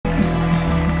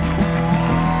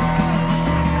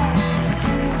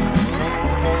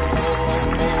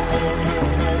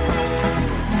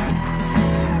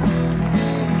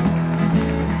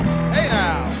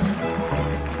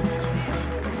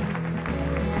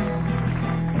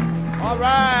All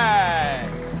right.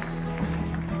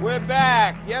 We're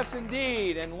back. Yes,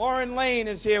 indeed. And Lauren Lane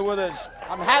is here with us.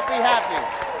 I'm happy.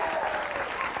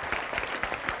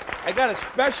 I got a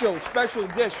special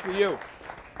dish for you.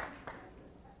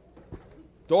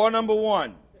 Door number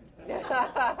 1.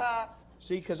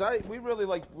 See, because we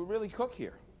really cook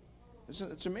here.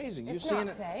 It's amazing. It's You're seeing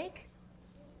not fake.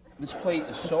 This plate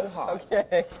is so hot.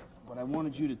 Okay. But I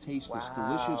wanted you to taste this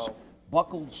delicious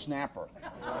buckled snapper.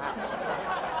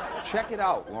 Check it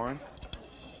out, Lauren.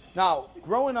 Now,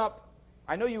 growing up,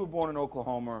 I know you were born in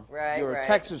Oklahoma. Right, You're a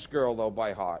Texas girl, though,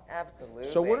 by heart. Absolutely.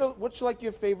 So what's like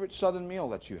your favorite Southern meal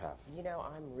that you have? You know,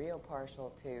 I'm real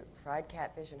partial to fried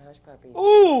catfish and hush puppies.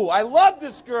 Ooh, I love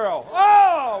this girl.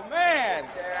 Oh, man.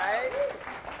 Right?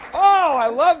 Oh, I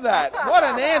love that. What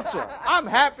an answer. I'm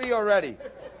happy already.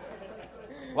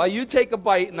 Well, you take a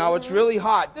bite. Now, it's really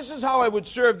hot. This is how I would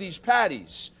serve these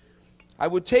patties. I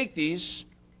would take these,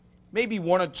 maybe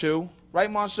 1 or 2. Right,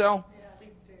 Marcel? Yeah, at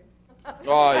least 2.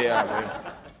 Oh, yeah,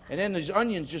 man. And then these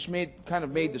onions just made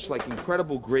this, like,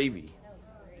 incredible gravy.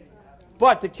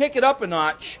 But to kick it up a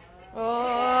notch,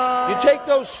 you take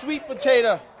those sweet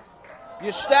potato,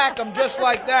 you stack them just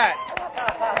like that.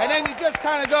 And then you just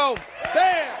kind of go,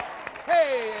 bam!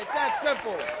 Hey, it's that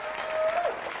simple.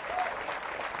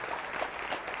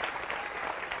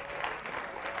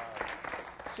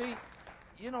 See,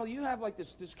 you know, you have like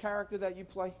this character that you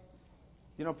play.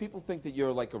 You know, people think that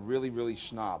you're like a really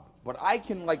snob. But I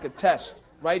can like attest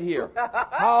right here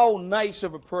how nice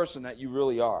of a person that you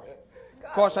really are.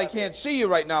 Of course, I can't see you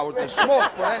right now with the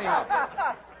smoke, but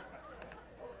anyhow.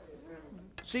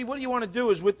 See, what you want to do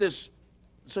is with this.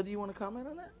 So do you want to comment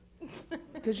on that?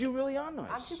 Because you really are nice.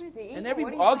 I'm too busy eating. And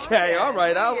okay, all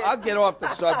right. I'll get off the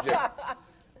subject.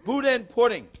 Boudin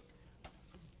pudding.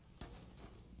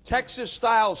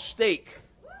 Texas-style steak.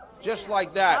 Just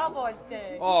like that. Cowboy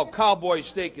steak. Oh, cowboy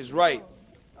steak is right.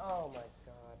 Oh, my God.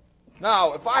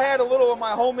 Now, if I had a little of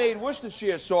my homemade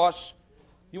Worcestershire sauce,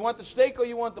 you want the steak or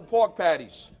you want the pork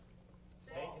patties?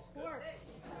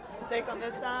 Steak on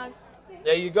this side.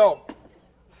 There you go.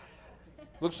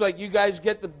 Looks like you guys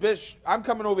get the bish. I'm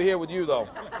coming over here with you, though.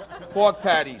 Pork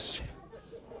patties.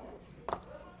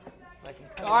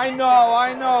 I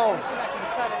know.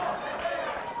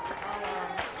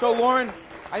 So, Lauren,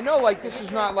 I know, like, this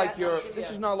is not like your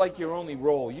only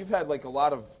role. You've had like a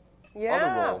lot of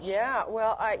other roles. Yeah.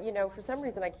 Well, for some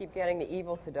reason I keep getting the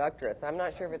evil seductress. I'm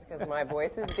not sure if it's because my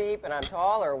voice is deep and I'm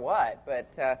tall or what,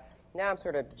 but now I'm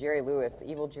sort of Jerry Lewis,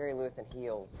 evil Jerry Lewis in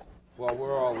heels. Well,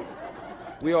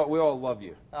 we all love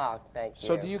you. Oh, thank you.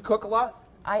 So, do you cook a lot?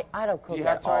 I don't cook. Do you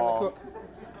have time to cook?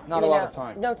 Not a lot of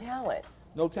time. No talent.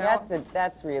 No talent.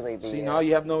 That's really the. See, now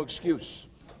you have no excuse.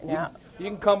 Now, You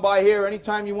can come by here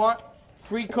anytime you want.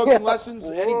 Free cooking lessons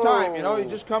anytime. You know, you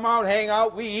just come out, hang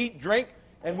out, we eat, drink,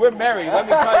 and we're merry. Let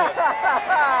me tell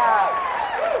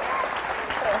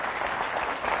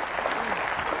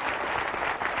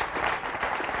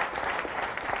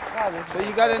you. So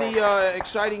you got any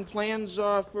exciting plans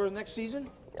for next season?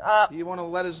 Do you want to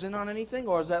let us in on anything,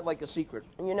 or is that like a secret?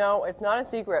 You know, it's not a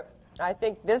secret. I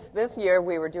think this year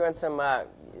we were doing some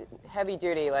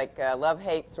heavy-duty, like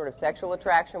love-hate sort of sexual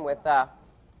attraction with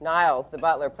Niles, the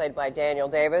butler, played by Daniel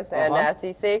Davis, and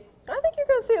CC. I think you're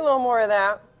going to see a little more of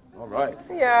that. All right.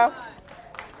 Yeah.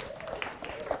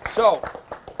 So,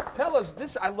 tell us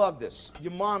this. I love this.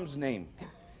 Your mom's name.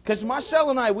 Because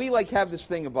Marcel and I, we like have this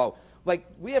thing about, like,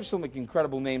 we have some like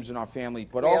incredible names in our family,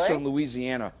 but also in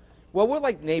Louisiana. Well, we're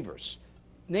like neighbors.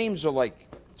 Names are like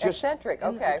just eccentric.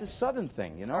 Okay. The southern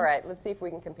thing, you know. All right. Let's see if we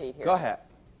can compete here. Go ahead.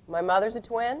 My mother's a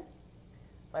twin.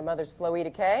 My mother's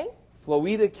Floeta Kay.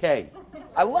 Floeta Kay.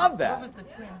 I love that. What was the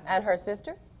twin? And her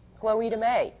sister, Chloeta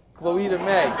May. Chloeta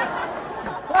May.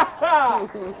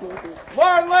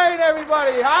 Lauren Lane,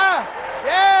 everybody, huh?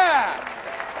 Yeah.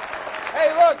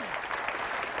 Hey, look.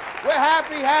 We're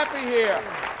happy here.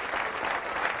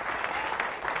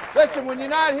 Listen, when you're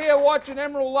not here watching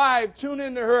Emeril live, tune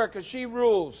in to her because she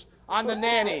rules on The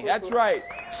Nanny. That's right.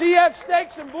 CF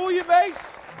Steaks and Bouillabaisse.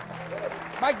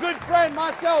 My good friend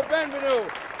Marcel Benvenu.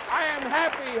 I am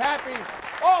happy.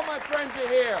 All my friends are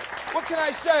here. What can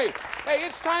I say? Hey,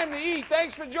 it's time to eat.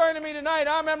 Thanks for joining me tonight.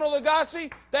 I'm Emeril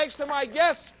Lagasse. Thanks to my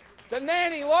guests, The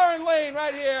Nanny, Lauren Lane,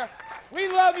 right here. We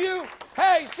love you.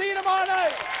 Hey, see you tomorrow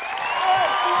night. All right,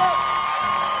 see ya.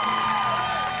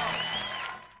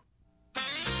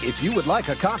 If you would like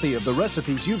a copy of the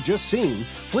recipes you've just seen,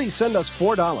 please send us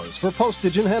 $4 for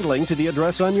postage and handling to the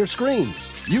address on your screen.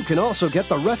 You can also get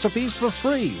the recipes for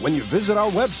free when you visit our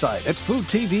website at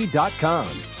foodtv.com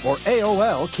or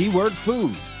AOL keyword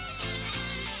food.